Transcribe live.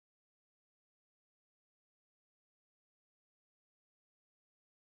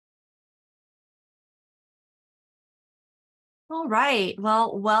All right.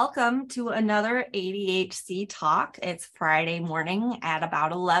 Well, welcome to another ADHC Talk. It's Friday morning at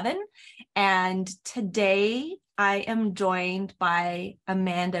about 11. And today I am joined by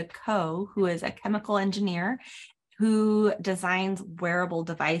Amanda Koh, who is a chemical engineer who designs wearable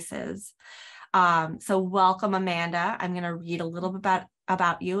devices. So welcome, Amanda. I'm going to read a little bit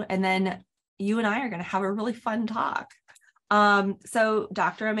about you, and then you and I are going to have a really fun talk. So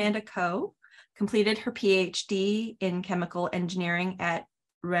Dr. Amanda Koh completed her PhD in chemical engineering at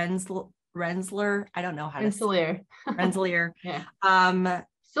Rensselaer. I don't know how to say Rensselaer. Yeah.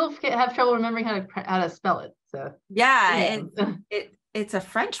 Still have trouble remembering how to spell it. So yeah, it's a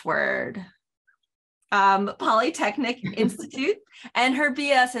French word. Polytechnic Institute, and her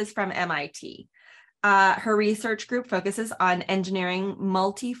BS is from MIT. Her research group focuses on engineering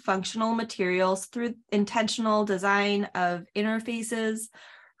multifunctional materials through intentional design of interfaces.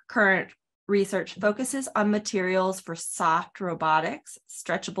 Current research focuses on materials for soft robotics,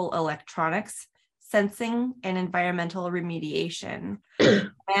 stretchable electronics, sensing, and environmental remediation.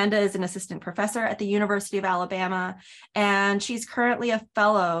 Amanda is an assistant professor at the University of Alabama, and she's currently a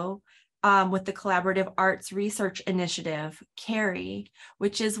fellow with the Collaborative Arts Research Initiative, CARI,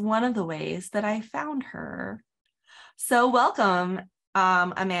 which is one of the ways that I found her. So welcome,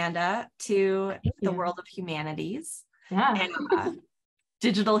 Amanda, to the world of humanities. Yeah. And,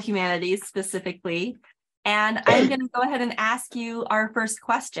 digital humanities specifically. And I'm going to go ahead and ask you our first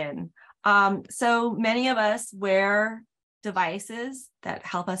question. So many of us wear devices that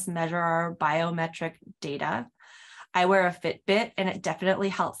help us measure our biometric data. I wear a Fitbit, and it definitely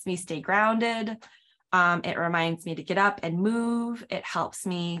helps me stay grounded. It reminds me to get up and move. It helps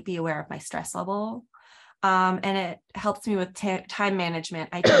me be aware of my stress level. And it helps me with time management.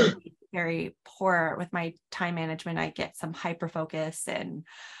 I tend to be very poor with my time management. I get some hyper focus and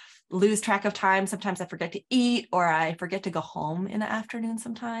lose track of time. Sometimes I forget to eat, or I forget to go home in the afternoon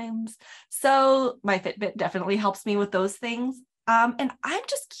sometimes. So my Fitbit definitely helps me with those things. And I'm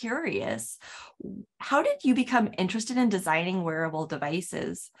just curious, how did you become interested in designing wearable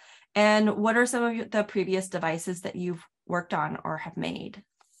devices? And what are some of the previous devices that you've worked on or have made?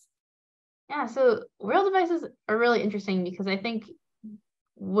 Yeah, so wearable devices are really interesting because I think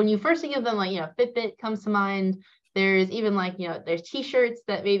when you first think of them, Fitbit comes to mind. There's even there's t-shirts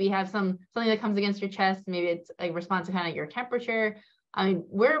that maybe have something that comes against your chest. Maybe it's a response to kind of your temperature. I mean,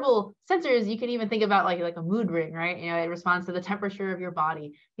 wearable sensors, you can even think about like a mood ring, right? It responds to the temperature of your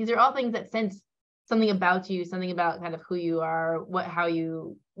body. These are all things that sense something about you, something about kind of who you are,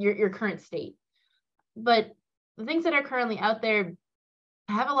 your current state. But the things that are currently out there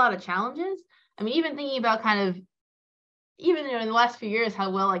have a lot of challenges. I mean, even thinking about even in the last few years, how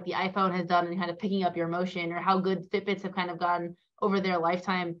well the iPhone has done in kind of picking up your motion, or how good Fitbits have kind of gotten over their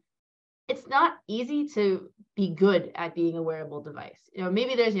lifetime. It's not easy to be good at being a wearable device.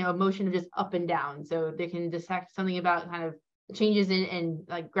 Maybe there's a motion of just up and down, so they can detect something about kind of changes in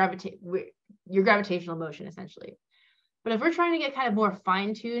your gravitational motion essentially. But if we're trying to get kind of more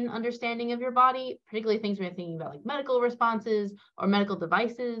fine-tuned understanding of your body, particularly things we're thinking about like medical responses or medical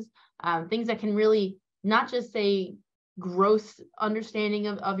devices, things that can really not just say gross understanding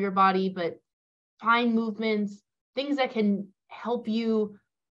of your body, but fine movements, things that can help you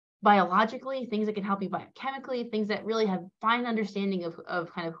biologically, things that can help you biochemically, things that really have fine understanding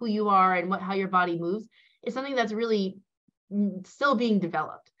of kind of who you are and how your body moves, is something that's really still being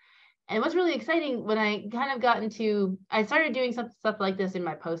developed. And what's really exciting, when I kind of I started doing stuff like this in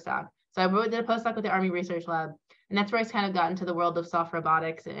my postdoc. So I did a postdoc with the Army Research Lab, and that's where I kind of got into the world of soft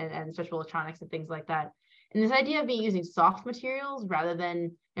robotics and stretchable electronics and things like that. And this idea of using soft materials rather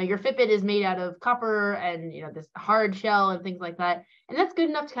than, your Fitbit is made out of copper and, this hard shell and things like that. And that's good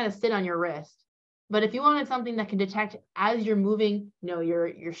enough to kind of sit on your wrist. But if you wanted something that can detect as you're moving,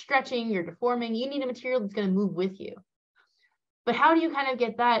 you're stretching, you're deforming, you need a material that's going to move with you. But how do you kind of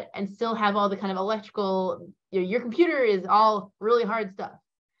get that and still have all the kind of electrical, your computer is all really hard stuff.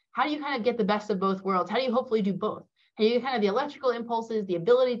 How do you kind of get the best of both worlds? How do you hopefully do both? And you kind of the electrical impulses, the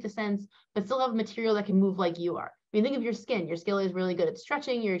ability to sense, but still have a material that can move like you are. I mean, think of your skin. Your skin is really good at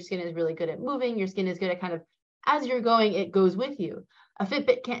stretching. Your skin is really good at moving. Your skin is good at kind of, as you're going, it goes with you. A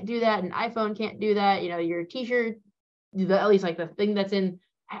Fitbit can't do that. An iPhone can't do that. Your t-shirt, at least the thing that's in,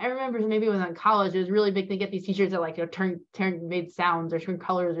 I remember maybe it was in college, it was really big to get these t-shirts that made sounds or turn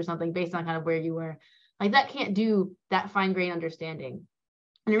colors or something based on kind of where you were. That can't do that fine-grained understanding.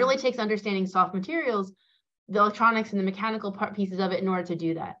 And it really takes understanding soft materials, the electronics and the mechanical pieces of it in order to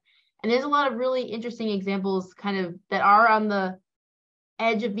do that. And there's a lot of really interesting examples kind of that are on the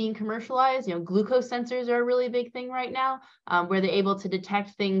edge of being commercialized. You know, glucose sensors are a really big thing right now, where they're able to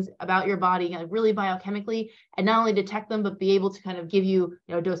detect things about your body kind of really biochemically, and not only detect them, but be able to kind of give you,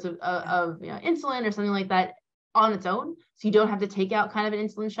 you know, a dose of insulin or something like that on its own. So you don't have to take out kind of an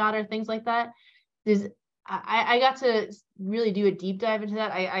insulin shot or things like that. I got to really do a deep dive into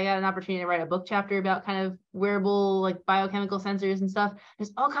that. I got an opportunity to write a book chapter about kind of wearable, like biochemical sensors and stuff.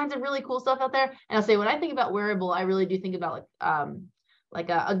 There's all kinds of really cool stuff out there. And I'll say, when I think about wearable, I really do think about like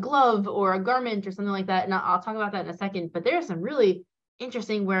a glove or a garment or something like that. And I'll talk about that in a second, but there's some really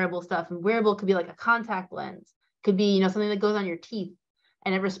interesting wearable stuff. And wearable could be like a contact lens, could be, you know, something that goes on your teeth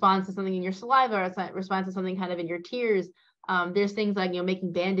and it responds to something in your saliva, or it responds to something kind of in your tears. There's things like, you know,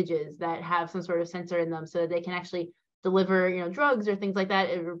 making bandages that have some sort of sensor in them so that they can actually deliver, you know, drugs or things like that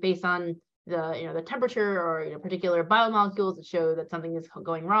based on the, you know, the temperature or, you know, particular biomolecules that show that something is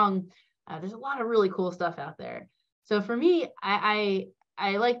going wrong. There's a lot of really cool stuff out there. So for me, I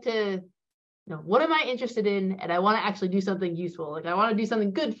like to, you know, what am I interested in? And I want to actually do something useful. Like I want to do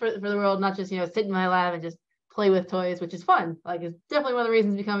something good for the world, not just, you know, sit in my lab and just play with toys, which is fun. Like it's definitely one of the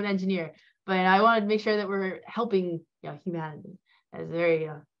reasons to become an engineer. But I want to make sure that we're helping, you know, humanity. That's a very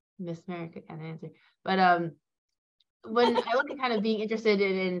Miss America kind of answer. But when I look at kind of being interested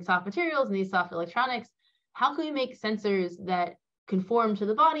in soft materials and these soft electronics, how can we make sensors that conform to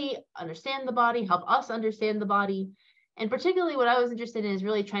the body, understand the body, help us understand the body? And particularly what I was interested in is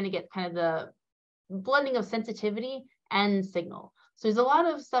really trying to get kind of the blending of sensitivity and signal. So there's a lot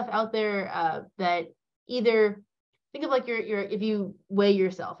of stuff out there that either think of like if you weigh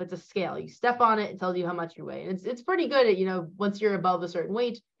yourself, it's a scale. You step on it, it tells you how much you weigh. And it's pretty good at, you know, once you're above a certain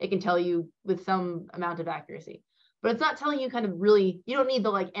weight, it can tell you with some amount of accuracy. But it's not telling you kind of really, you don't need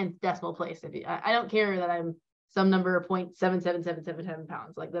the like nth decimal place. I don't care that I'm some number of 0.77777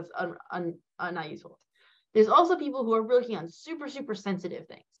 pounds. Like that's not useful. There's also people who are working on super, super sensitive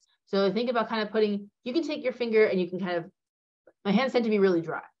things. So think about kind of you can take your finger and you can kind of, my hands tend to be really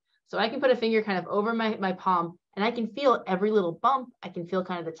dry. So I can put a finger kind of over my palm and I can feel every little bump. I can feel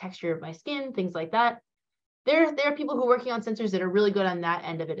kind of the texture of my skin, things like that. There are people who are working on sensors that are really good on that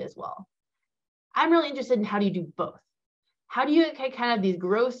end of it as well. I'm really interested in how do you do both? How do you get kind of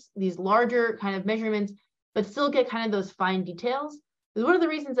these larger kind of measurements, but still get kind of those fine details? Because one of the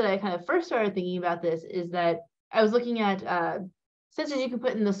reasons that I kind of first started thinking about this is that I was looking at sensors you can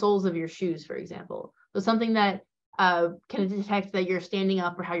put in the soles of your shoes, for example. So something that can detect that you're standing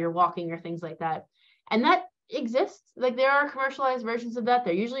up or how you're walking or things like that. And that exists. Like there are commercialized versions of that.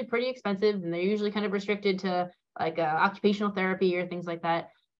 They're usually pretty expensive and they're usually kind of restricted to like occupational therapy or things like that.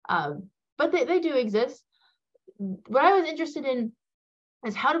 But they do exist. What I was interested in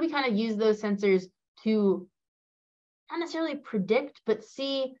is how do we kind of use those sensors to not necessarily predict, but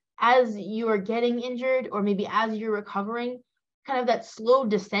see as you are getting injured or maybe as you're recovering, kind of that slow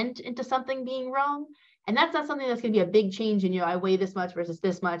descent into something being wrong. And that's not something that's going to be a big change in, you know, I weigh this much versus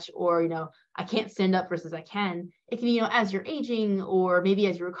this much, or, you know, I can't stand up versus I can. It can be, you know, as you're aging or maybe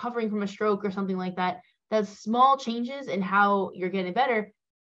as you're recovering from a stroke or something like that, those small changes in how you're getting better.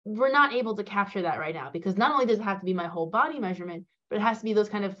 We're not able to capture that right now because not only does it have to be my whole body measurement, but it has to be those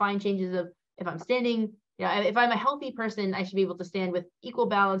kind of fine changes of if I'm standing, you know, if I'm a healthy person, I should be able to stand with equal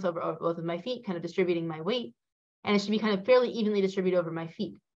balance over both of my feet, kind of distributing my weight, and it should be kind of fairly evenly distributed over my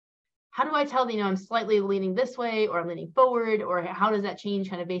feet. How do I tell that, you know, I'm slightly leaning this way or I'm leaning forward, or how does that change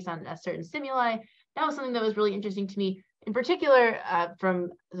kind of based on a certain stimuli? That was something that was really interesting to me. In particular,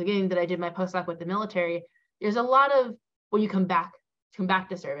 from the beginning that I did my postdoc with the military, there's a lot of when you come back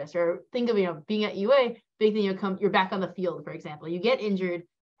to service, or think of, you know, being at UA, big thing, you're back on the field, for example, you get injured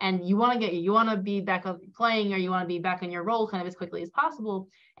and you want to be back on playing, or you want to be back on your role kind of as quickly as possible.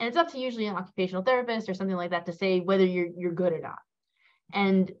 And it's up to usually an occupational therapist or something like that to say whether you're good or not.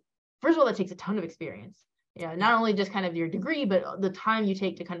 And first of all, that takes a ton of experience. You know, not only just kind of your degree, but the time you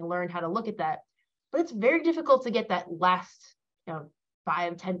take to kind of learn how to look at that. But it's very difficult to get that last, you know,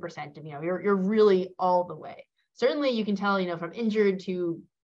 5-10% of, you know, you're really all the way. Certainly you can tell, you know, from injured to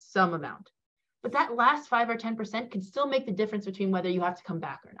some amount, but that last 5 or 10% can still make the difference between whether you have to come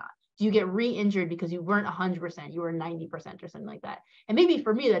back or not. Do you get re-injured because you weren't 100%, you were 90% or something like that? And maybe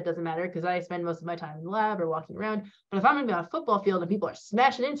for me, that doesn't matter because I spend most of my time in the lab or walking around. But if I'm going to be on a football field and people are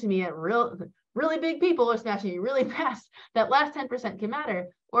smashing into me at really big people are smashing you really fast, that last 10% can matter.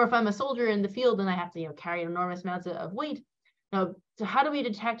 Or if I'm a soldier in the field and I have to, you know, carry enormous amounts of weight, you know, so how do we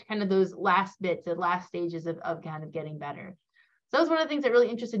detect kind of those last bits, the last stages of kind of getting better? So that was one of the things that really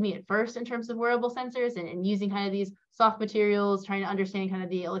interested me at first in terms of wearable sensors and using kind of these soft materials, trying to understand kind of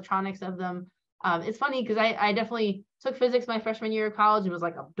the electronics of them. It's funny because I definitely took physics my freshman year of college and was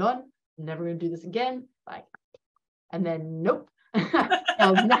like, I'm done. I'm never going to do this again. Like, and then nope.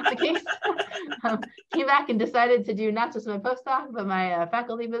 No, not the case. Came back and decided to do not just my postdoc, but my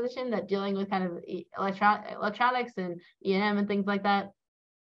faculty position that dealing with kind of electronics and E&M and things like that.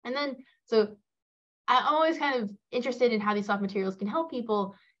 And then, so I'm always kind of interested in how these soft materials can help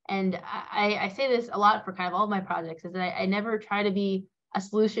people. And I say this a lot for kind of all of my projects, is that I never try to be a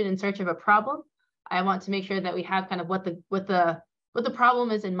solution in search of a problem. I want to make sure that we have kind of what the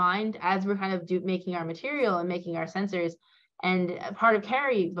problem is in mind as we're kind of making our material and making our sensors. And part of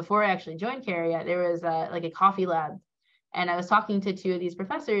Carey, before I actually joined Carey, there was like a coffee lab, and I was talking to two of these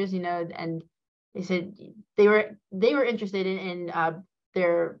professors, and they said they were interested in they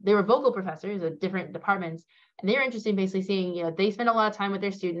were vocal professors at different departments, and they were interested in basically seeing, they spend a lot of time with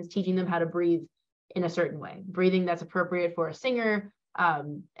their students teaching them how to breathe in a certain way, breathing that's appropriate for a singer.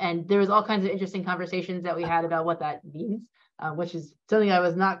 And there was all kinds of interesting conversations that we had about what that means, which is something I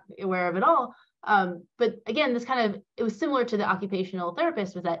was not aware of at all. But again, it was similar to the occupational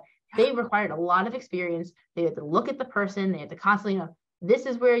therapist, was that they required a lot of experience. They had to look at the person. They had to constantly, this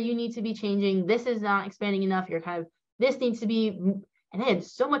is where you need to be changing. This is not expanding enough. This needs to be, and they had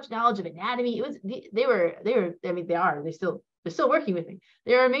so much knowledge of anatomy. They're still working with me.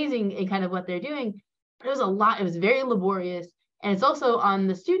 They're amazing in kind of what they're doing. But it was a lot. It was very laborious. And it's also on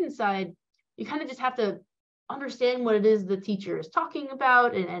the student side, you kind of just have to understand what it is the teacher is talking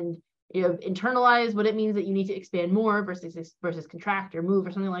about, and internalize what it means that you need to expand more versus contract or move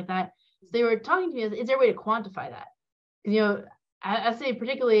or something like that. So they were talking to me, is there a way to quantify that? Because, I say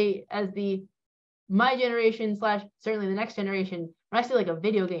particularly as my generation / certainly the next generation, when I see like a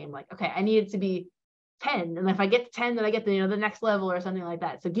video game, like, okay, I need it to be 10. And if I get to 10, then I get the next level or something like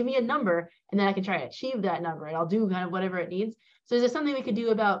that. So give me a number, and then I can try to achieve that number, and I'll do kind of whatever it needs. So is there something we could do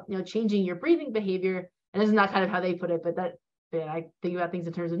about, changing your breathing behavior? And this is not kind of how they put it, but I think about things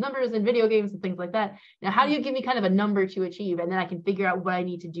in terms of numbers and video games and things like that. Now, how do you give me kind of a number to achieve? And then I can figure out what I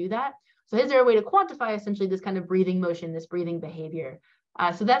need to do that. So is there a way to quantify essentially this kind of breathing motion, this breathing behavior?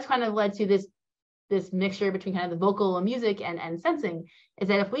 So that's kind of led to this mixture between kind of the vocal and music and sensing, is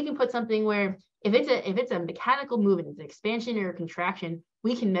that if we can put something where if it's a mechanical movement, it's an expansion or a contraction,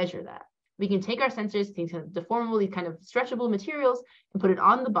 we can measure that. We can take our sensors, these kind of deformable, these kind of stretchable materials, and put it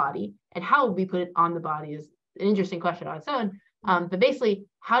on the body. And how we put it on the body is an interesting question on its own. But basically,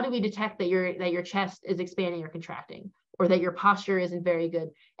 how do we detect that your chest is expanding or contracting, or that your posture isn't very good?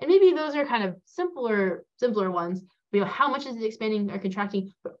 And maybe those are kind of simpler ones. How much is it expanding or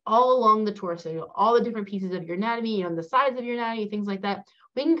contracting, but all along the torso, all the different pieces of your anatomy, the sides of your anatomy, things like that.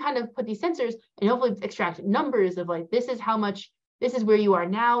 We can kind of put these sensors and hopefully extract numbers of like, this is how much, this is where you are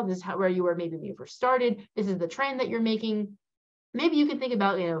now, this is where you were maybe when you first started, this is the trend that you're making. Maybe you can think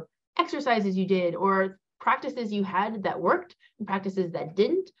about, exercises you did, or practices you had that worked and practices that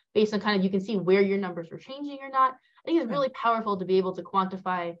didn't, based on kind of, you can see where your numbers were changing or not. I think it's really powerful to be able to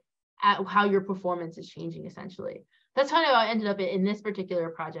quantify how your performance is changing, essentially. That's kind of how I ended up in this particular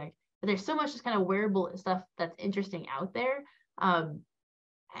project. But there's so much just kind of wearable stuff that's interesting out there.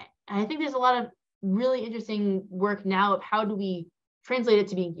 I think there's a lot of really interesting work now of how do we translate it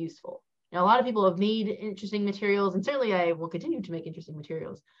to being useful. A lot of people have made interesting materials, and certainly I will continue to make interesting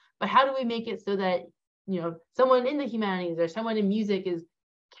materials. But how do we make it so that someone in the humanities or someone in music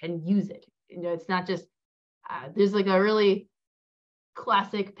can use it? It's not just there's like a really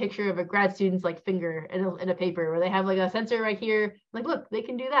classic picture of a grad student's like finger in a paper where they have like a sensor right here, like, look, they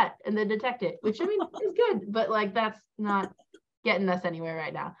can do that and then detect it, which I mean is good, but like that's not getting us anywhere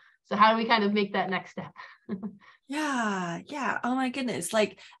right now. So how do we kind of make that next step? Yeah. Oh my goodness.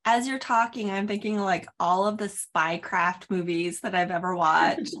 Like, as you're talking, I'm thinking like all of the spycraft movies that I've ever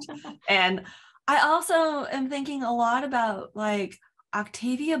watched. And I also am thinking a lot about like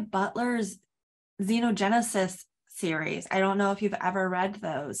Octavia Butler's Xenogenesis series. I don't know if you've ever read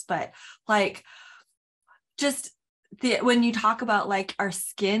those, but like just when you talk about like our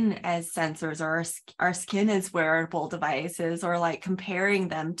skin as sensors, or our skin as wearable devices, or like comparing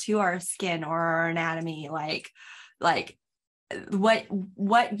them to our skin or our anatomy, like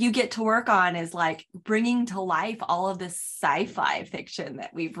what you get to work on is like bringing to life all of this sci-fi fiction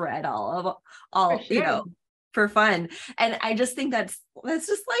that we've read for fun. And I just think that's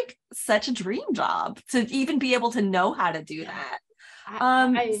just like such a dream job to even be able to know how to do that.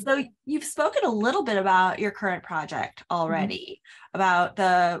 So you've spoken a little bit about your current project already, about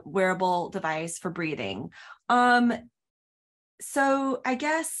the wearable device for breathing. So I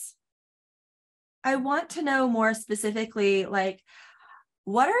guess I want to know more specifically, like,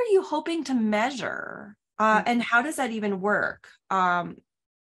 what are you hoping to measure? And how does that even work? How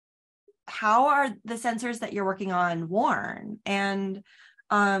are the sensors that you're working on worn? And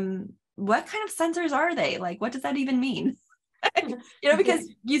what kind of sensors are they? Like, what does that even mean? Because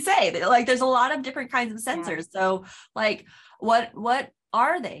you say that, like, there's a lot of different kinds of sensors. Yeah. So like, what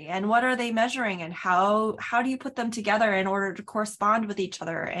are they, and what are they measuring, and how do you put them together in order to correspond with each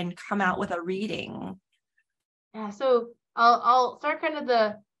other and come out with a reading? Yeah, so I'll start kind of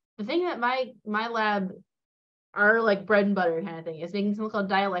the thing that my lab, our like bread and butter kind of thing, is making something called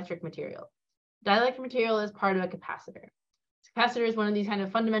dielectric material. Dielectric material is part of a capacitor. Capacitor is one of these kind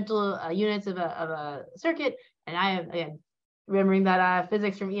of fundamental units of a circuit, and I am, again, remembering that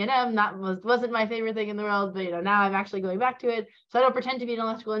physics from E&M wasn't my favorite thing in the world, but now I'm actually going back to it. So I don't pretend to be an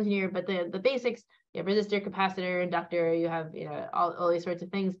electrical engineer, but the basics, you have resistor, capacitor, inductor, you have all these sorts of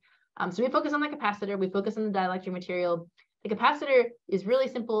things. So we focus on the capacitor, we focus on the dielectric material. The capacitor is really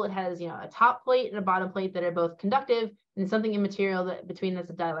simple. It has a top plate and a bottom plate that are both conductive, and something in material that between that's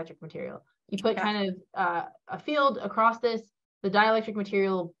a dielectric material. You put kind of a field across this. The dielectric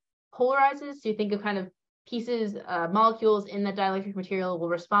material polarizes. So you think of kind of pieces, molecules in that dielectric material will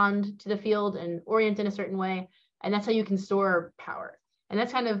respond to the field and orient in a certain way. And that's how you can store power. And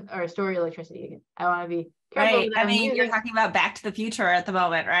that's kind of, or store electricity. Again, I want to be careful. Right. I mean, you're talking about Back to the Future at the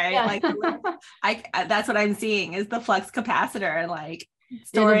moment, right? Yeah. Like, that's what I'm seeing is the flux capacitor and like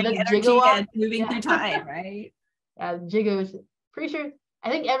storing the energy gigawatt, and moving through time, right? Gigawatts. Pretty sure.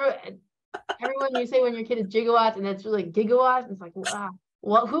 I think everyone you say when your kid is gigawatts, and that's really gigawatts. It's like,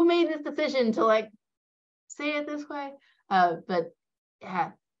 wow, who made this decision to like say it this way? But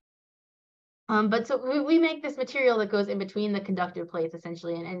yeah. But so we make this material that goes in between the conductive plates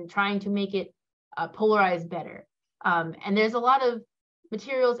essentially, and trying to make it polarize better. And there's a lot of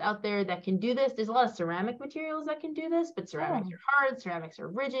materials out there that can do this. There's a lot of ceramic materials that can do this, but ceramics are hard, ceramics are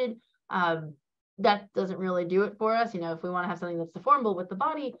rigid. That doesn't really do it for us. If we want to have something that's deformable with the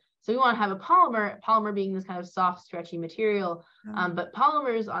body, so we want to have a polymer being this kind of soft, stretchy material. But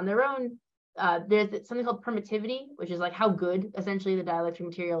polymers on their own, there's something called permittivity, which is like how good essentially the dielectric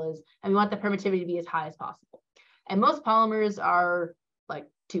material is. And we want the permittivity to be as high as possible. And most polymers are like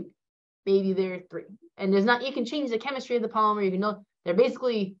 2, maybe they're 3. And you can change the chemistry of the polymer. You can know they're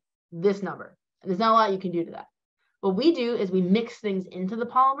basically this number. And there's not a lot you can do to that. What we do is we mix things into the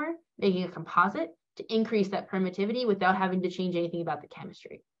polymer, making a composite to increase that permittivity without having to change anything about the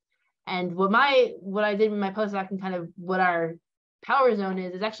chemistry. And what I did in my postdoc and kind of what our power zone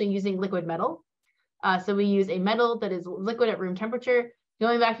is actually using liquid metal. So we use a metal that is liquid at room temperature.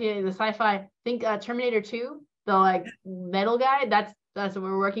 Going back to the sci-fi, think Terminator 2, the like metal guy, that's what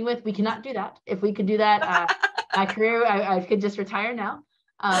we're working with. We cannot do that. If we could do that, my career, I could just retire now.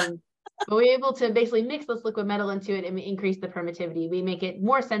 But we're able to basically mix this liquid metal into it, and we increase the permittivity. We make it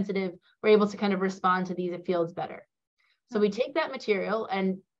more sensitive. We're able to kind of respond to these fields better. So we take that material,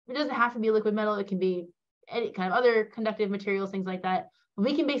 and it doesn't have to be liquid metal. It can be any kind of other conductive materials, things like that. But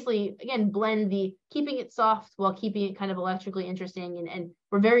we can basically, again, blend keeping it soft while keeping it kind of electrically interesting. And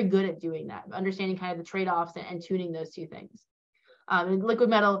we're very good at doing that, understanding kind of the trade-offs and tuning those two things. And liquid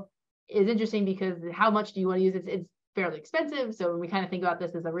metal is interesting because how much do you want to use it? It's fairly expensive. So when we kind of think about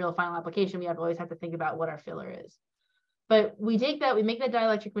this as a real final application, we always have to think about what our filler is. But we take that, we make that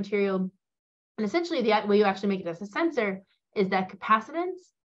dielectric material, and essentially the way you actually make it as a sensor is that capacitance,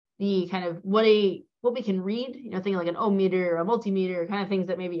 the kind of what we can read, thinking like an ohm meter or a multimeter, kind of things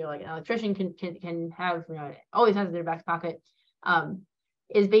that maybe like an electrician can have, always has in their back pocket,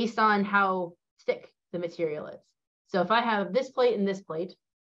 is based on how thick the material is. So if I have this plate and this plate,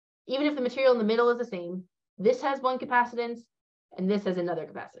 even if the material in the middle is the same, this has one capacitance and this has another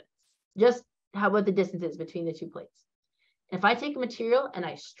capacitance, just what the distance is between the two plates. If I take a material and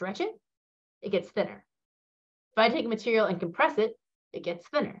I stretch it, it gets thinner. If I take a material and compress it, it gets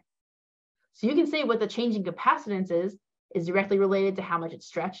thinner. So you can say what the change in capacitance is directly related to how much it's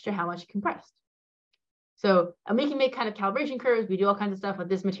stretched or how much it's compressed. So we can make kind of calibration curves. We do all kinds of stuff with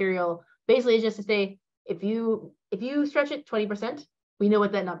this material. Basically, it's just to say, if you stretch it 20%, we know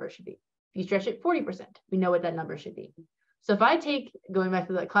what that number should be. If you stretch it 40%, we know what that number should be. So if I take, going back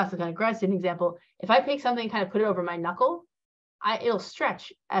to the classic kind of grad student example, if I take something and kind of put it over my knuckle, it'll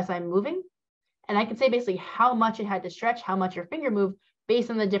stretch as I'm moving. And I can say basically how much it had to stretch, how much your finger moved based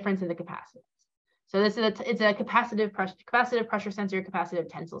on the difference in the capacitance. So it's a capacitive pressure sensor, capacitive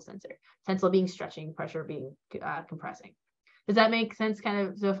tensile sensor. Tensile being stretching, pressure being compressing. Does that make sense kind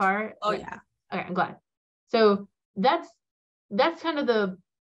of so far? Oh yeah. Okay, I'm glad. So that's kind of the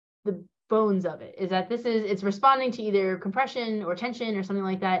bones of it, is that it's responding to either compression or tension or something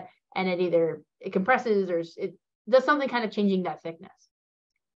like that, and it compresses or it does something kind of changing that thickness.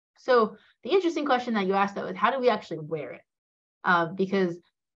 So the interesting question that you asked though is how do we actually wear it? Because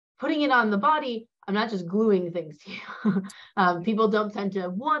putting it on the body, I'm not just gluing things to you. People don't tend to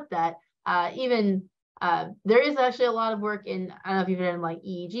want that. Even There is actually a lot of work in, I don't know if you've done like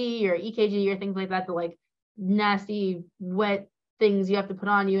EEG or EKG or things like that, the like nasty, wet things you have to put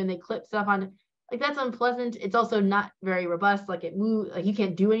on you and they clip stuff on. Like that's unpleasant. It's also not very robust. Like it moves, like you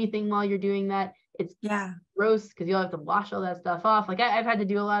can't do anything while you're doing that. It's gross because you'll have to wash all that stuff off. Like I've had to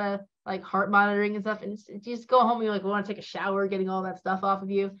do a lot of like heart monitoring and stuff, and you just go home and you're like, want to take a shower, getting all that stuff off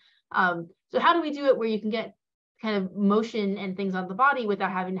of you. So how do we do it where you can get kind of motion and things on the body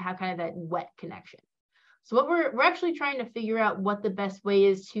without having to have kind of that wet connection? So what we're actually trying to figure out what the best way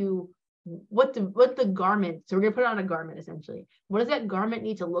is to what the garment. So we're gonna put on a garment essentially. What does that garment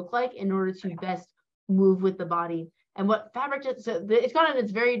need to look like in order to best move with the body? And what fabric? So it's gone, and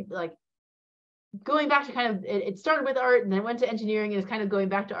it's very like going back to kind of it started with art and then went to engineering and it's kind of going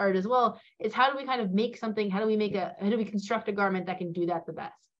back to art as well. Is how do we kind of make something? How do we construct a garment that can do that the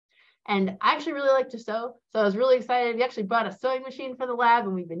best? And I actually really like to sew, so I was really excited. We actually brought a sewing machine for the lab,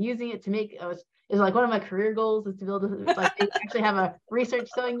 and we've been using it to make. It's like one of my career goals is to be able to like actually have a research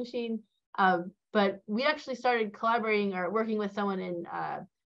sewing machine. But we actually started collaborating or working with someone in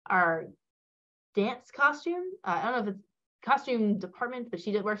our dance costume. I don't know if it's costume department, but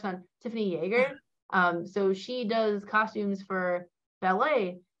she works on Tiffany Yeager. So she does costumes for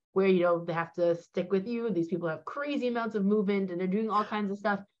ballet where, you know, they have to stick with you. These people have crazy amounts of movement and they're doing all kinds of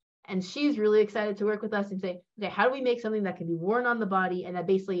stuff. And she's really excited to work with us and say, okay, how do we make something that can be worn on the body? And that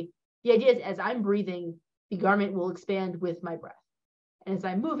basically, the idea is as I'm breathing, the garment will expand with my breath. And as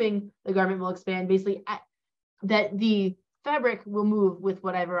I'm moving, the garment will expand basically that the fabric will move with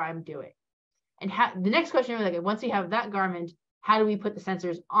whatever I'm doing. And the next question is like, once we have that garment, how do we put the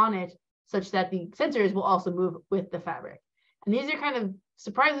sensors on it such that the sensors will also move with the fabric? And these are kind of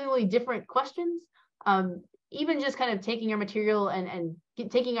surprisingly different questions. Even just kind of taking our material and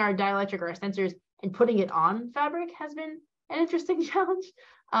taking our dielectric or our sensors and putting it on fabric has been an interesting challenge.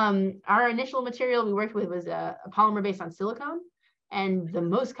 Our initial material we worked with was a polymer based on silicone. And the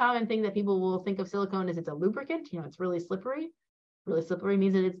most common thing that people will think of silicone is it's a lubricant. You know, it's really slippery. Really slippery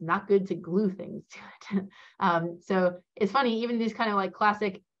means that it's not good to glue things to it. So it's funny, even these kind of like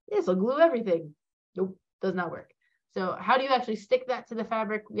classic, this will glue everything. Nope, does not work. So how do you actually stick that to the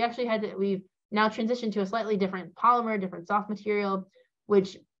fabric? We've now transitioned to a slightly different polymer, different soft material,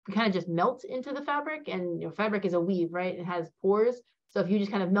 which kind of just melts into the fabric. And you know, fabric is a weave, right? It has pores. So if you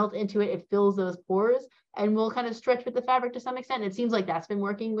just kind of melt into it, it fills those pores and will kind of stretch with the fabric to some extent. It seems like that's been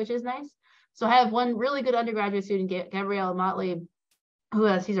working, which is nice. So I have one really good undergraduate student, Gabrielle Motley,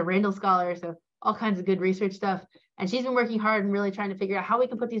 she's a Randall scholar, so all kinds of good research stuff. And she's been working hard and really trying to figure out how we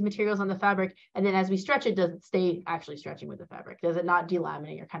can put these materials on the fabric. And then as we stretch it, does it stay actually stretching with the fabric? Does it not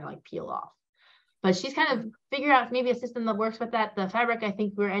delaminate or kind of like peel off? But she's kind of figured out maybe a system that works with that. The fabric, I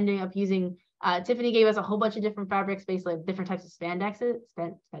think we're ending up using, Tiffany gave us a whole bunch of different fabrics, basically different types of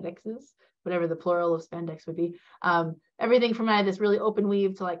spandexes, whatever the plural of spandex would be. Everything from this really open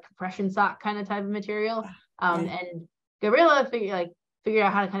weave to like compression sock kind of type of material. And Gabriella figured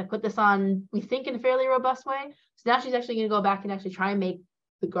out how to kind of put this on, we think, in a fairly robust way. So now she's actually going to go back and actually try and make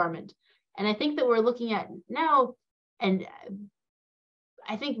the garment. And I think that we're looking at now, and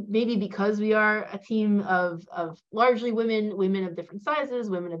I think maybe because we are a team of largely women of different sizes,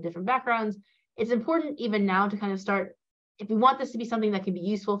 women of different backgrounds, it's important even now to kind of start, if we want this to be something that can be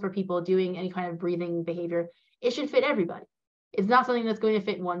useful for people doing any kind of breathing behavior, it should fit everybody. It's not something that's going to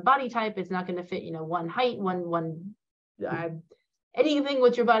fit one body type. It's not going to fit, one height, anything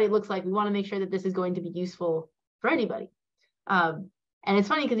what your body looks like. We want to make sure that this is going to be useful for anybody. And it's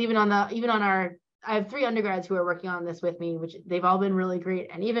funny because even on our, I have 3 undergrads who are working on this with me, which they've all been really great.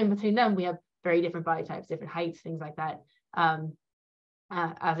 And even between them, we have very different body types, different heights, things like that.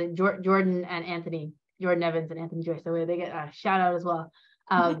 I think Jordan Evans and Anthony Joyce, so they get a shout out as well.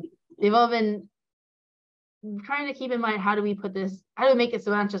 They've all been trying to keep in mind, how do we make it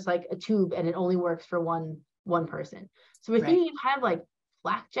so it's not just like a tube and it only works for one person. So we're thinking of kind of like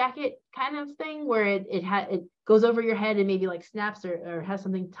flak jacket kind of thing where it goes over your head and maybe like snaps or has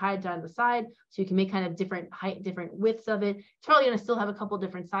something tied down the side, so you can make kind of different height, different widths of it. It's probably going to still have a couple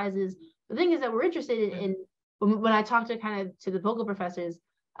different sizes. The thing is that we're interested in when I talked to the vocal professors,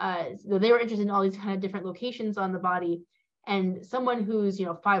 they were interested in all these kind of different locations on the body. And someone who's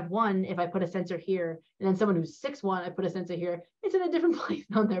 5'1", if I put a sensor here, and then someone who's 6'1", I put a sensor here, it's in a different place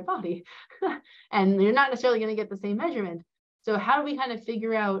on their body. And you're not necessarily going to get the same measurement. So how do we kind of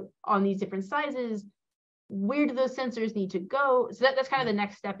figure out on these different sizes, where do those sensors need to go? So that's kind of the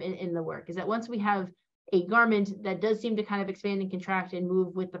next step in the work, is that once we have a garment that does seem to kind of expand and contract and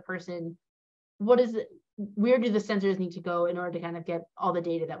move with the person, where do the sensors need to go in order to kind of get all the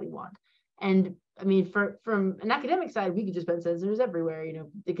data that we want? And I mean, from an academic side, we could just put sensors everywhere, you know,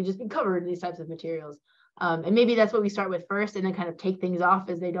 they could just be covered in these types of materials. And maybe that's what we start with first and then kind of take things off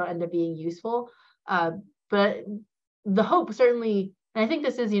as they don't end up being useful. But the hope certainly, and I think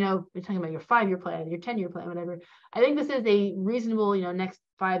this is, you know, we're talking about your 5-year plan, your 10-year plan, whatever. I think this is a reasonable, you know, next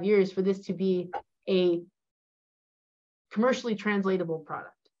 5 years for this to be a commercially translatable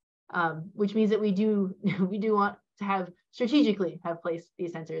product, which means that we do want to have strategically have placed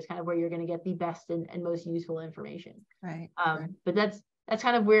these sensors kind of where you're going to get the best and most useful information. Right. But that's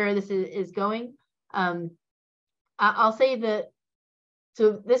kind of where this is going. I'll say that,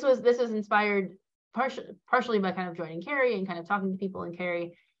 so this was inspired partially by kind of joining Carrie and kind of talking to people in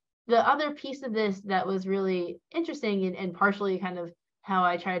Carrie. The other piece of this that was really interesting and partially kind of how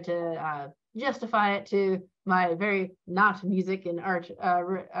I tried to justify it to my very not music and art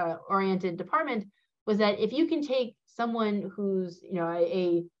oriented department was that if you can take someone who's, you know,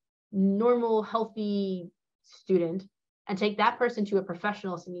 a normal, healthy student and take that person to a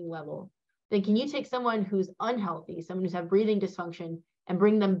professional singing level, then can you take someone who's unhealthy, someone who's have breathing dysfunction, and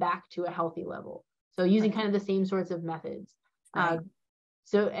bring them back to a healthy level? So using kind of the same sorts of methods. Right.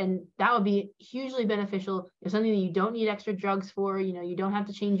 So, and that would be hugely beneficial. It's something that you don't need extra drugs for, you know, you don't have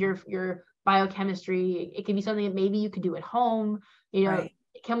to change your biochemistry. It can be something that maybe you could do at home. You know, right.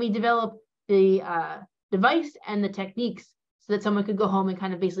 Can we develop the device and the techniques so that someone could go home and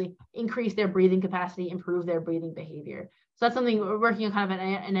kind of basically increase their breathing capacity, improve their breathing behavior? So that's something we're working on, kind of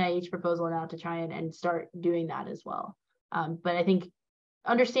an NIH proposal now to try and start doing that as well. But I think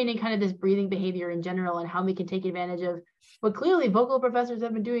understanding kind of this breathing behavior in general and how we can take advantage of what clearly vocal professors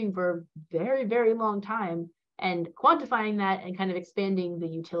have been doing for a very, very long time, and quantifying that and kind of expanding the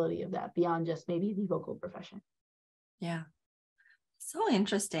utility of that beyond just maybe the vocal profession. Yeah. So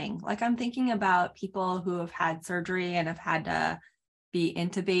interesting. Like, I'm thinking about people who have had surgery and have had to be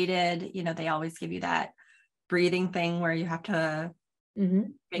intubated. You know, they always give you that breathing thing where you have to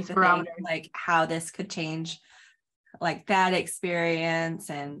make the thing, like how this could change like that experience,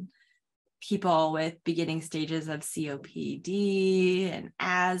 and people with beginning stages of COPD and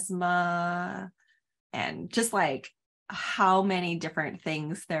asthma, and just like how many different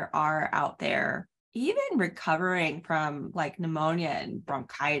things there are out there. Even recovering from like pneumonia and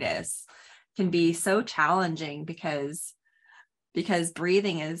bronchitis can be so challenging because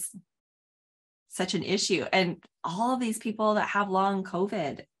breathing is such an issue. And all of these people that have long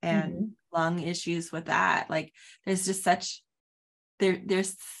COVID and lung issues with that, like there's just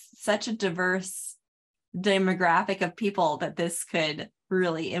there's such a diverse demographic of people that this could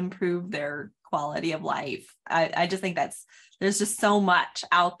really improve their quality of life. I just think there's just so much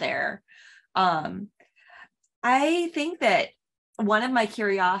out there. I think that one of my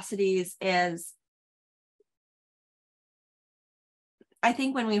curiosities is, I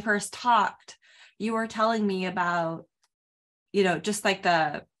think when we first talked, you were telling me about, you know, just like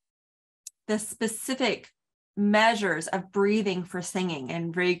the specific measures of breathing for singing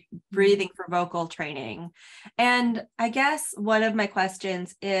and breathing for vocal training. And I guess one of my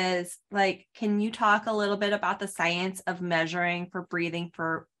questions is, like, can you talk a little bit about the science of measuring for breathing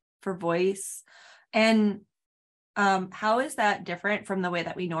for voice, and how is that different from the way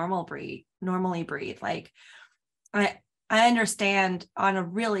that we normally breathe? Like, I understand on a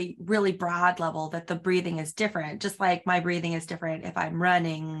really, really broad level that the breathing is different, just like my breathing is different if I'm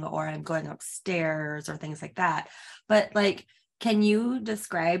running or I'm going upstairs or things like that. But like, can you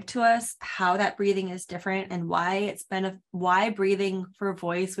describe to us how that breathing is different and why why breathing for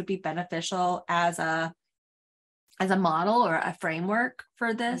voice would be beneficial as a model or a framework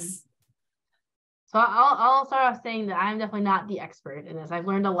for this? So I'll start off saying that I'm definitely not the expert in this. I've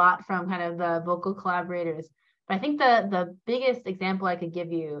learned a lot from kind of the vocal collaborators. But I think the biggest example I could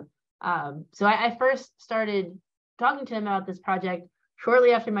give you, so I first started talking to them about this project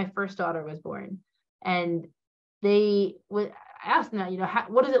shortly after my first daughter was born. And I asked them, you know,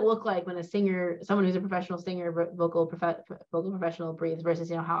 what does it look like when a singer, someone who's a professional singer, vocal professional breathes versus,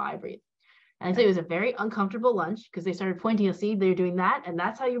 you know, how I breathe. And I'd say it was a very uncomfortable lunch because they started pointing, you'll see they're doing that, and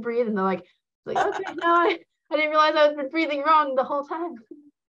that's how you breathe. And they're like, okay, no, I didn't realize I was breathing wrong the whole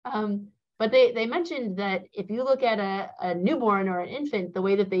time. But they mentioned that if you look at a newborn or an infant, the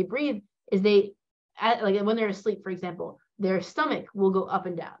way that they breathe is like when they're asleep, for example, their stomach will go up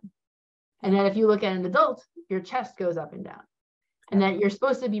and down. And then if you look at an adult, your chest goes up and down. And that you're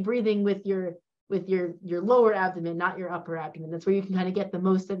supposed to be breathing with your lower abdomen, not your upper abdomen. That's where you can kind of get the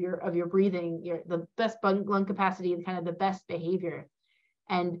most of your breathing, the best lung capacity and kind of the best behavior.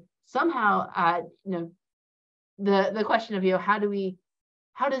 And somehow, you know, the question of, you know, how do we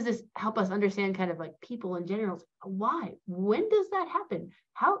how does this help us understand kind of like people in general? Why? When does that happen?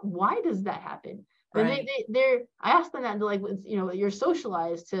 Why does that happen? Right. And I asked them that, and like, you know, you're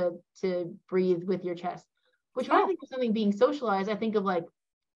socialized to breathe with your chest, which when I think of something being socialized, I think of like,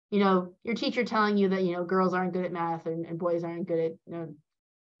 you know, your teacher telling you that, you know, girls aren't good at math and boys aren't good at, you know,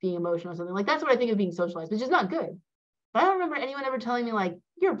 being emotional or something. Like, that's what I think of being socialized, which is not good. But I don't remember anyone ever telling me like,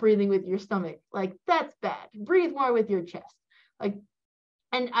 you're breathing with your stomach. Like, that's bad. Breathe more with your chest. Like,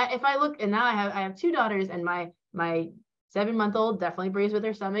 and if I look, and now I have two daughters, and my 7-month-old definitely breathes with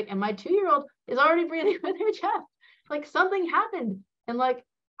her stomach, and my 2-year-old is already breathing with her chest. Like, something happened, and like,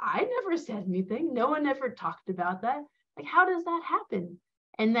 I never said anything. No one ever talked about that. Like, how does that happen?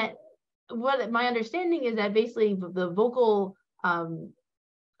 And that, what my understanding is that basically the vocal, a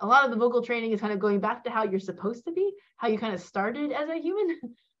lot of the vocal training is kind of going back to how you're supposed to be, how you kind of started as a human,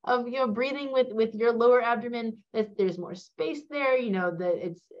 of, you know, breathing with your lower abdomen, that there's more space there, you know,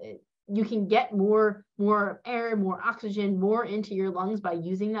 that you can get more air, more oxygen, more into your lungs by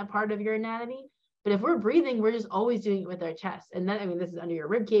using that part of your anatomy. But if we're breathing, we're just always doing it with our chest. And then, I mean, this is under your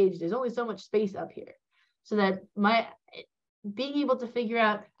rib cage. There's only so much space up here. So that being able to figure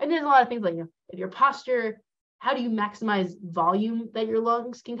out, and there's a lot of things like, you know, if your posture, how do you maximize volume that your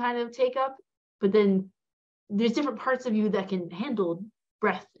lungs can kind of take up? But then there's different parts of you that can handle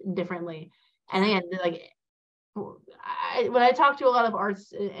breath differently. And again, like, when I talk to a lot of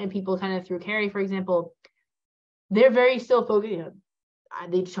arts and people kind of through Carrie, for example, they're very still focused, you know,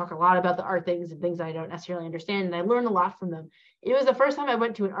 they talk a lot about the art things and things I don't necessarily understand, and I learn a lot from them. It was the first time I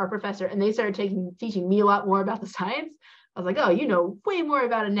went to an art professor and they started teaching me a lot more about the science. I was like, oh, you know way more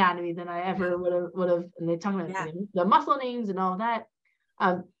about anatomy than I ever would have. And they talk about the muscle names and all of that.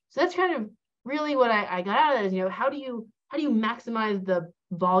 So that's kind of really what I got out of that is, you know, how do you maximize the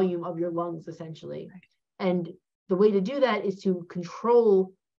volume of your lungs, essentially? And the way to do that is to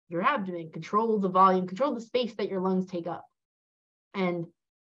control your abdomen, control the volume, control the space that your lungs take up. And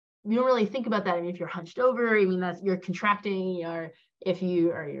you don't really think about that. I mean, if you're hunched over, I mean, that's, you're contracting, or if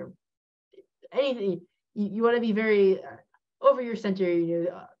you're anything, you want to be very over your center, you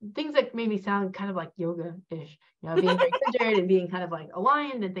know, things that made me sound kind of like yoga-ish, you know, being very centered and being kind of like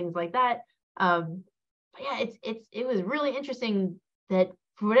aligned and things like that. But yeah, it was really interesting that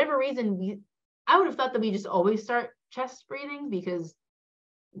for whatever reason, I would have thought that we just always start chest breathing because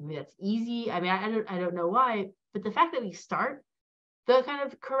that's easy. I mean, I don't know why, but the fact that we start the kind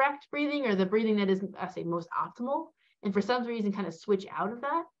of correct breathing, or the breathing that is, I say, most optimal, and for some reason kind of switch out of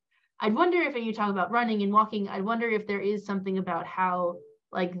that. I'd wonder if, you talk about running and walking, I'd wonder if there is something about how,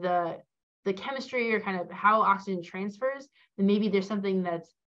 like, the chemistry, or kind of how oxygen transfers, then maybe there's something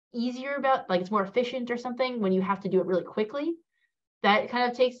that's easier about, like, it's more efficient or something when you have to do it really quickly, that kind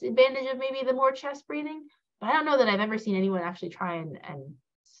of takes advantage of maybe the more chest breathing. But I don't know that I've ever seen anyone actually try and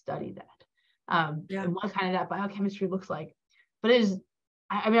study that, and what kind of that biochemistry looks like. But it is,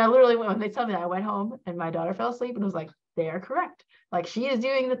 I mean, I literally, when they told me that, I went home and my daughter fell asleep and was like, they are correct. Like, she is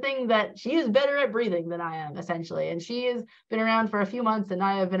doing the thing that she is better at breathing than I am, essentially. And she has been around for a few months and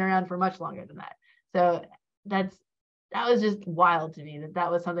I have been around for much longer than that. So that was just wild to me,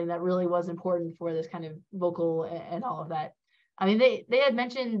 that was something that really was important for this kind of vocal and all of that. I mean, they had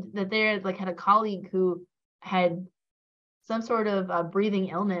mentioned that they had, like, had a colleague who had some sort of breathing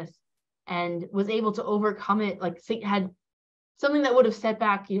illness and was able to overcome it, like, had something that would have set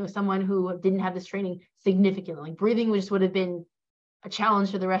back, someone who didn't have this training significantly. Like, breathing just would have been a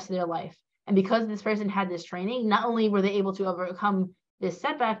challenge for the rest of their life. And because this person had this training, not only were they able to overcome this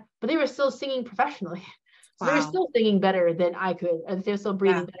setback, but they were still singing professionally. So they were still singing better than I could, and they were still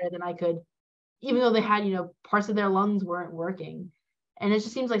breathing better than I could, even though they had, parts of their lungs weren't working. And it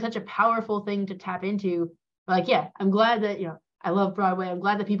just seems like such a powerful thing to tap into. Like, yeah, I'm glad that, I love Broadway. I'm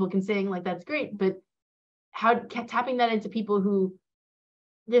glad that people can sing, like, that's great. But how tapping that into people who,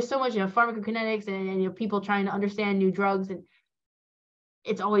 there's so much, pharmacokinetics and people trying to understand new drugs, and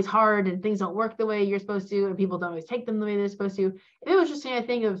it's always hard and things don't work the way you're supposed to, and people don't always take them the way they're supposed to. It was just a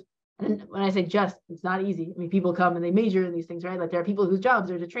thing of, and when I say just, it's not easy. I mean, people come and they major in these things, right? Like, there are people whose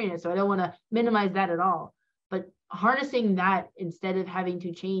jobs are to train it. So I don't want to minimize that at all. But harnessing that instead of having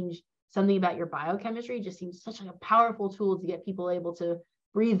to change something about your biochemistry just seems such a powerful tool to get people able to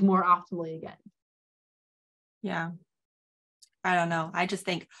breathe more optimally again. Yeah. I don't know. I just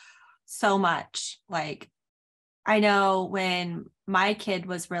think so much. Like, I know when my kid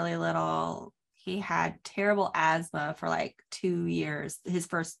was really little, he had terrible asthma for like 2 years, his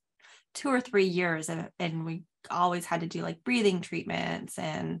first 2 or 3 years. And we always had to do like breathing treatments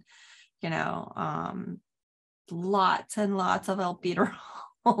and, lots and lots of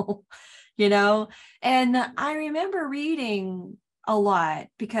albuterol, and I remember reading a lot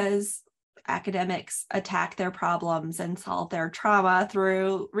because academics attack their problems and solve their trauma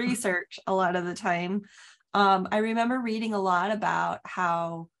through research a lot of the time. I remember reading a lot about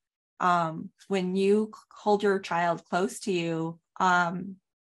how when you hold your child close to you,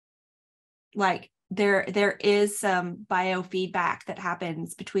 like there is some biofeedback that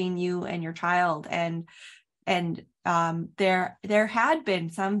happens between you and your child, and there had been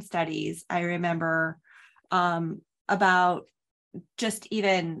some studies I remember about just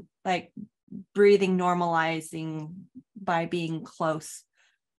even like breathing normalizing by being close,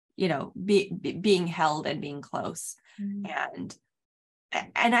 being held and being close. And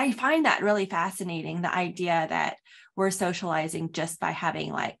I find that really fascinating, the idea that we're socializing just by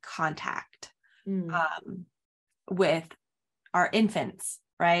having like contact with our infants,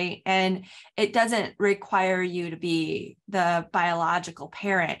 right? And it doesn't require you to be the biological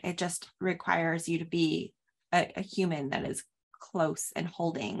parent. It just requires you to be a human that is close and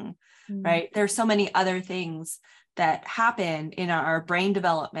holding, right? There's so many other things that happen in our brain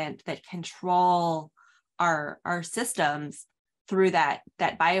development that control our systems through that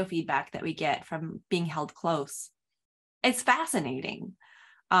biofeedback that we get from being held close. It's fascinating.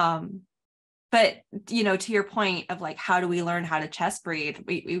 But to your point of like, how do we learn how to chest breathe?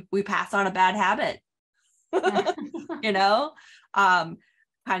 We pass on a bad habit, kind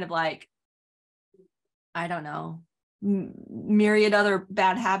of like, I don't know, myriad other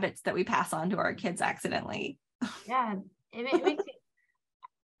bad habits that we pass on to our kids accidentally. Yeah, it makes it,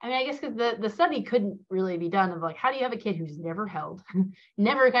 I mean, I guess because the study couldn't really be done of like, how do you have a kid who's never held,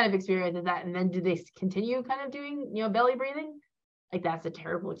 never kind of experienced that, and then do they continue kind of doing, belly breathing? Like, that's a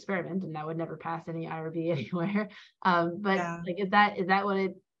terrible experiment, and that would never pass any IRB anywhere. But yeah. Like, is that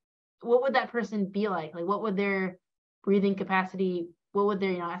what would that person be like? Like, what would their breathing capacity, what would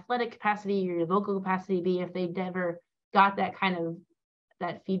their, athletic capacity or vocal capacity be if they never got that kind of,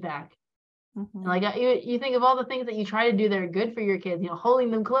 that feedback? And like, you think of all the things that you try to do that are good for your kids,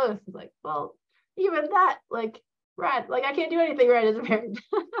 holding them close. It's like, well, even that, like, right, like, I can't do anything right as a parent.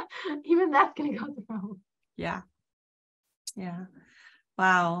 Even that's going to go wrong. Yeah.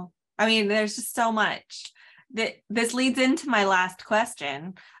 Wow. I mean, there's just so much. This leads into my last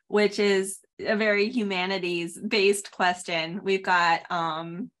question, which is a very humanities-based question. We've got,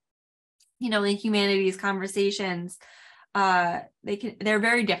 in humanities conversations, they're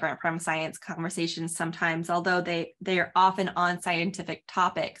very different from science conversations sometimes, although they are often on scientific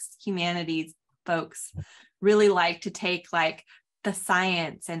topics. Humanities folks really like to take like the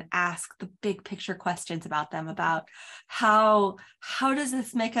science and ask the big picture questions about them, about how does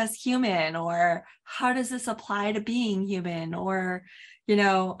this make us human, or how does this apply to being human, or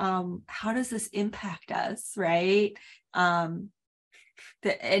how does this impact us, right?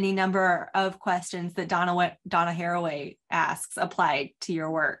 Any number of questions that Donna Haraway asks apply to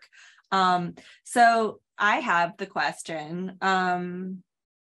your work. So I have the question.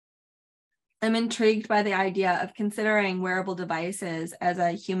 I'm intrigued by the idea of considering wearable devices as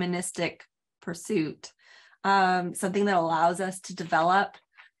a humanistic pursuit, something that allows us to develop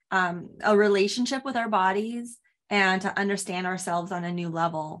a relationship with our bodies and to understand ourselves on a new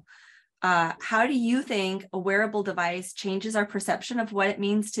level. How do you think a wearable device changes our perception of what it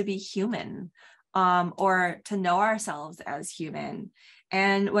means to be human, or to know ourselves as human?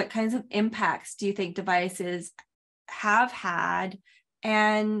 And what kinds of impacts do you think devices have had?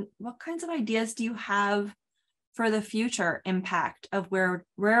 And what kinds of ideas do you have for the future impact of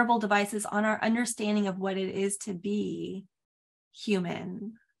wearable devices on our understanding of what it is to be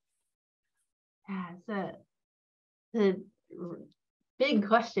human? Yeah, it's a big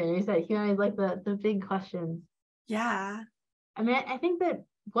question. You said humanities like the big questions. Yeah. I mean, I think that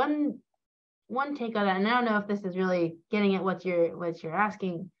one take on that, and I don't know if this is really getting at what you're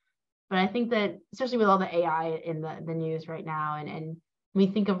asking, but I think that especially with all the AI in the news right now, and when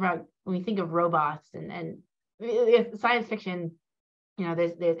we think of robots and science fiction,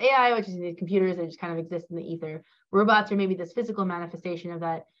 there's AI, which is these computers that just kind of exist in the ether. Robots are maybe this physical manifestation of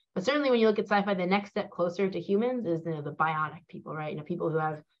that. But certainly when you look at sci-fi, the next step closer to humans is the bionic people, right? People who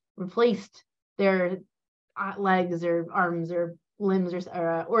have replaced their legs or arms or limbs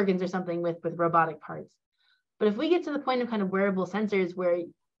or organs or something with robotic parts. But if we get to the point of kind of wearable sensors where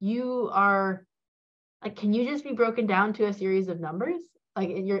you are like, can you just be broken down to a series of numbers? Like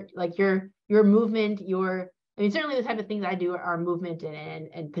your movement, certainly the type of things I do are movement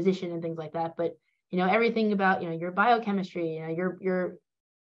and position and things like that. But everything about your biochemistry,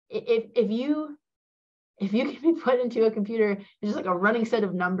 if you can be put into a computer, it's just like a running set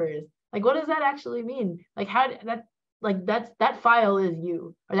of numbers. Like, what does that actually mean? Like, that file is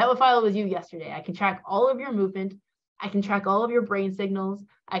you, or that file was you yesterday. I can track all of your movement. I can track all of your brain signals.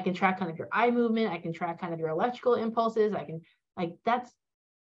 I can track kind of your eye movement. I can track kind of your electrical impulses. I can, like,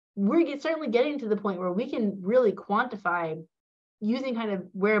 we're certainly getting to the point where we can really quantify using kind of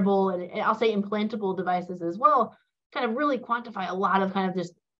wearable and I'll say implantable devices as well, kind of really quantify a lot of kind of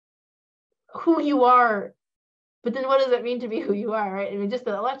just who you are. But then what does it mean to be who you are, right? I mean, just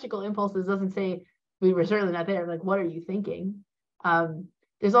the electrical impulses doesn't say we were certainly not there. Like, what are you thinking?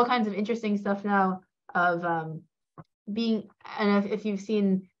 There's all kinds of interesting stuff now of being, and if you've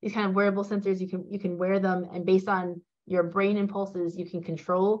seen these kind of wearable sensors, you can wear them, and based on your brain impulses, you can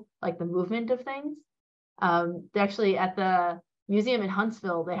control like the movement of things. They're actually at the museum in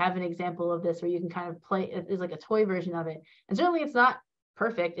Huntsville, they have an example of this where you can kind of play, it's like a toy version of it. And certainly it's not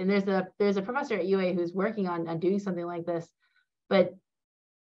perfect. And there's a professor at UA who's working on doing something like this, but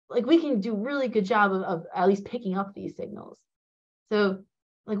like we can do really good job of at least picking up these signals. So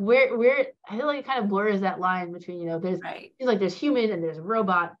like where I feel like it kind of blurs that line between, there's right. Like there's human and there's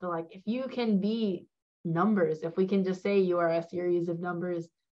robot, but like if you can be numbers, if we can just say you are a series of numbers,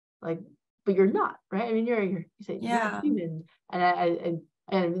 like, but you're not, right? I mean, you say you're a human, and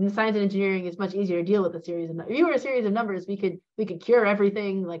in science and engineering, it's much easier to deal with a series of numbers. If you were a series of numbers, we could cure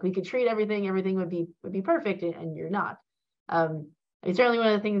everything, like we could treat everything would be perfect, and you're not. I mean, certainly one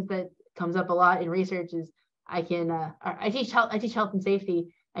of the things that comes up a lot in research is I teach health and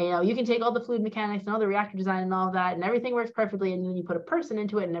safety. And, you can take all the fluid mechanics and all the reactor design and all of that, and everything works perfectly, and then you put a person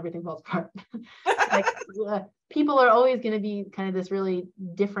into it and everything falls apart. Like people are always going to be kind of this really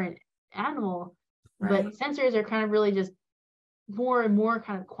different animal, right. But sensors are kind of really just more and more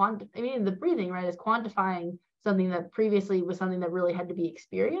kind of the breathing, right, is quantifying something that previously was something that really had to be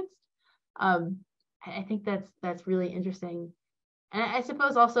experienced. I think that's really interesting. And I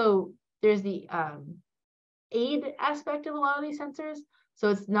suppose also there's the aid aspect of a lot of these sensors. So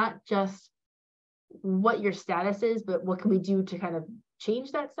it's not just what your status is, but what can we do to kind of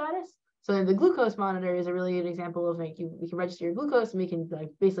change that status? So the glucose monitor is a really good example of like we can register your glucose and we can like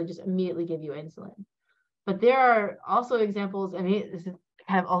basically just immediately give you insulin. But there are also examples, I mean, this is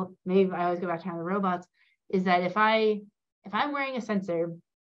kind of maybe I always go back to kind of the robots, is that if I'm wearing a sensor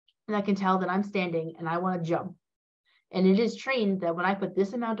that can tell that I'm standing and I want to jump, and it is trained that when I put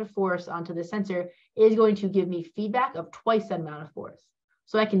this amount of force onto the sensor, it is going to give me feedback of twice that amount of force.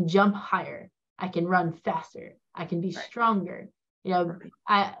 So I can jump higher, I can run faster, I can be stronger. Iron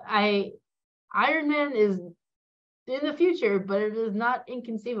Man is in the future, but it is not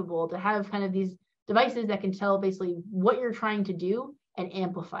inconceivable to have kind of these devices that can tell basically what you're trying to do and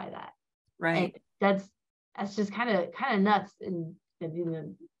amplify that. Right. And that's just kind of nuts. And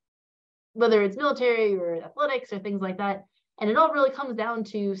whether it's military or athletics or things like that. And it all really comes down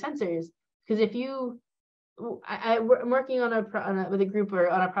to sensors. Because if I'm working with a group or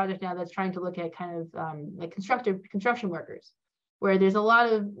on a project now that's trying to look at kind of like construction workers, where there's a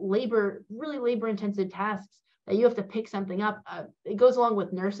lot of really labor intensive tasks that you have to pick something up. It goes along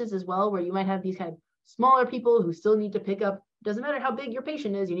with nurses as well, where you might have these kind of smaller people who still need to pick up, doesn't matter how big your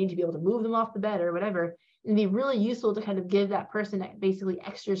patient is, you need to be able to move them off the bed or whatever. And be really useful to kind of give that person basically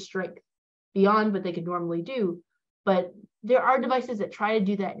extra strength beyond what they could normally do. But there are devices that try to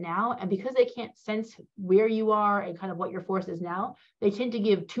do that now, and because they can't sense where you are and kind of what your force is now, they tend to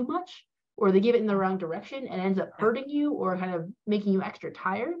give too much, or they give it in the wrong direction and ends up hurting you or kind of making you extra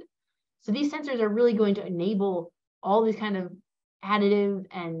tired. So these sensors are really going to enable all these kind of additive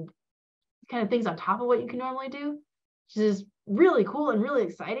and kind of things on top of what you can normally do, which is really cool and really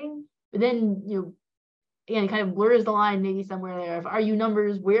exciting. But then, again, it kind of blurs the line maybe somewhere there of, are you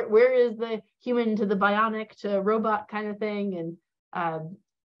numbers, where is the human to the bionic to robot kind of thing? And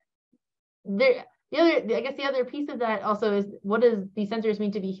the other piece of that also is, what does these sensors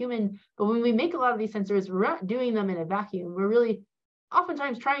mean to be human? But when we make a lot of these sensors, we're not doing them in a vacuum. We're really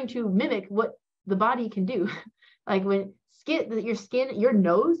oftentimes trying to mimic what the body can do. Like your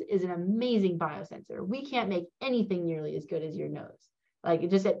nose is an amazing biosensor. We can't make anything nearly as good as your nose. Like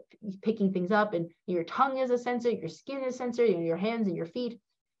just at picking things up, and your tongue is a sensor, your skin is a sensor, your hands and your feet.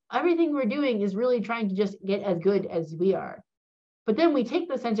 Everything we're doing is really trying to just get as good as we are. But then we take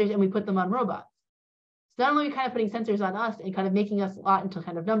the sensors and we put them on robots. So not only are we kind of putting sensors on us and kind of making us a lot into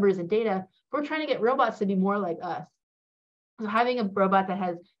kind of numbers and data, we're trying to get robots to be more like us. So having a robot that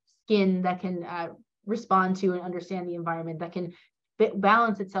has skin that can respond to and understand the environment, that can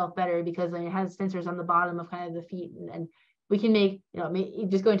balance itself better because it has sensors on the bottom of kind of the feet, and we can make,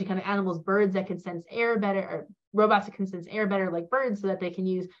 just going to kind of animals, birds that can sense air better, or robots that can sense air better like birds, so that they can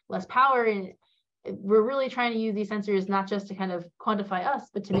use less power. And we're really trying to use these sensors not just to kind of quantify us,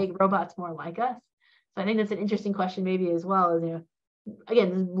 but to make robots more like us. So I think that's an interesting question maybe as well, as,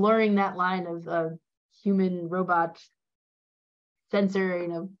 again, blurring that line of human robot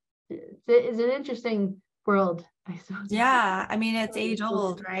sensor, it's an interesting world, I suppose. Yeah, I mean, it's age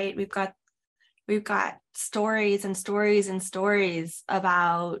old, right? We've got stories and stories and stories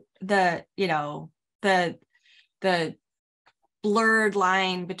about the blurred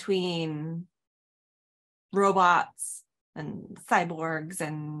line between robots and cyborgs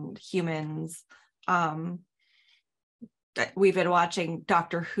and humans. We've been watching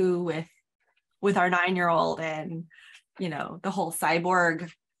Doctor Who with our 9-year-old, and the whole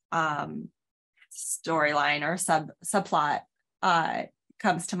cyborg storyline or subplot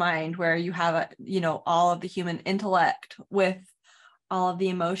comes to mind, where you have all of the human intellect with all of the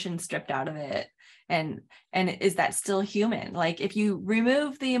emotion stripped out of it, and is that still human? Like, if you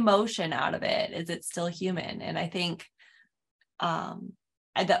remove the emotion out of it, is it still human? And I think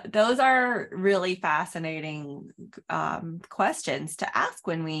those are really fascinating questions to ask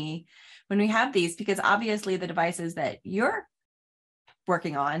when we have these, because obviously the devices that you're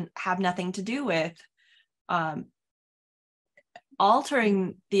working on have nothing to do with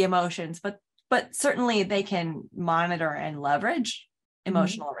altering the emotions, but certainly they can monitor and leverage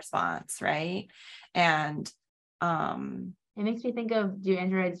emotional response, right? And it makes me think of, do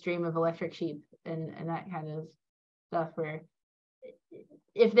androids dream of electric sheep and that kind of stuff, where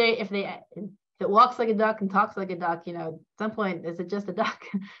if it walks like a duck and talks like a duck, at some point, is it just a duck?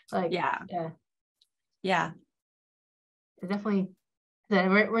 Like, yeah, it definitely,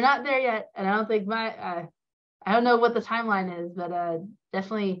 we're not there yet, and I don't think I don't know what the timeline is, but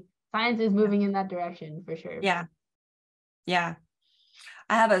definitely science is moving in that direction for sure. Yeah.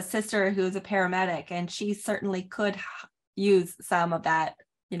 I have a sister who's a paramedic, and she certainly could use some of that,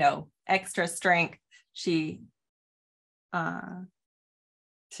 extra strength. She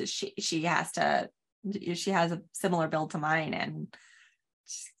has a similar build to mine, and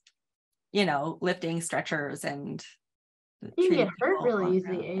lifting stretchers and you can get hurt really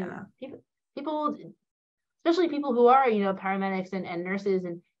easily. People, especially people who are paramedics and nurses,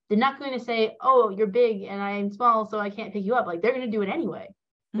 and they're not going to say, oh, you're big and I'm small, so I can't pick you up. Like, they're going to do it anyway.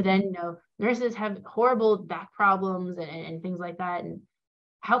 But then nurses have horrible back problems and things like that. And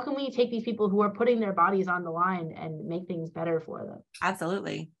how can we take these people who are putting their bodies on the line and make things better for them?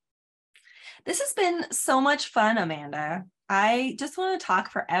 Absolutely. This has been so much fun, Amanda. I just want to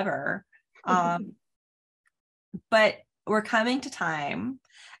talk forever. But we're coming to time.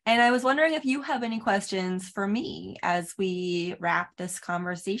 And I was wondering if you have any questions for me as we wrap this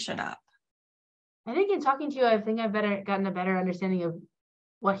conversation up. I think in talking to you, I think I've gotten a better understanding of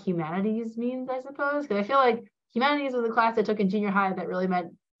what humanities means, I suppose. Because I feel like humanities was a class I took in junior high that really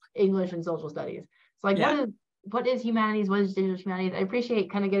meant English and social studies. So like, what is humanities? What is digital humanities? I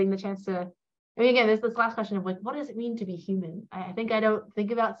appreciate kind of getting the chance to, I mean, again, there's this last question of like, what does it mean to be human? I think I don't think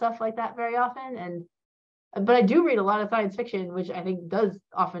about stuff like that very often. But I do read a lot of science fiction, which I think does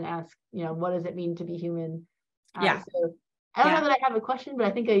often ask, what does it mean to be human? So I don't know that I have a question, but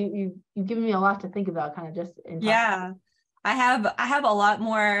I think you've given me a lot to think about, kind of just in time. I have a lot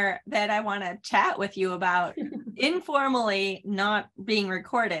more that I want to chat with you about informally, not being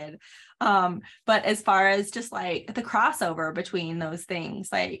recorded. But as far as just like the crossover between those things,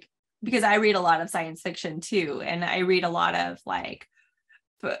 like, because I read a lot of science fiction too, and I read a lot of like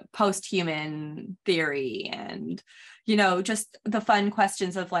post-human theory, and just the fun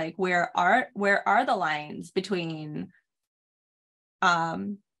questions of like, where are the lines between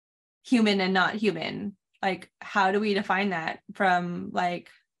human and not human? Like, how do we define that from like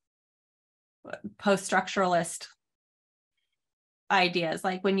post-structuralist ideas?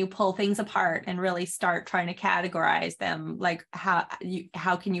 Like, when you pull things apart and really start trying to categorize them, like how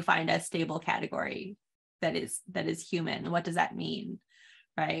can you find a stable category that is human? What does that mean?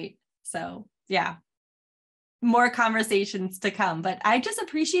 Right? So more conversations to come, but I just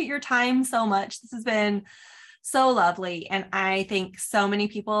appreciate your time so much. This has been so lovely, and I think so many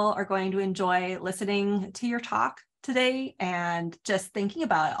people are going to enjoy listening to your talk today and just thinking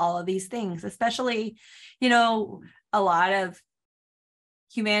about all of these things, especially a lot of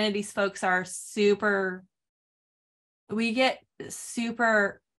humanities folks are we get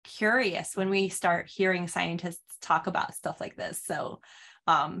super curious when we start hearing scientists talk about stuff like this. So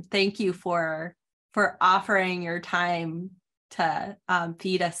thank you for offering your time to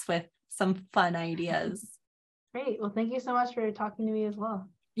feed us with some fun ideas. Great. Well, thank you so much for talking to me as well.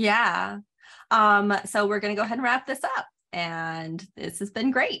 Yeah. So we're going to go ahead and wrap this up, and this has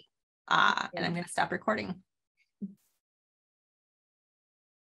been great. And I'm going to stop recording.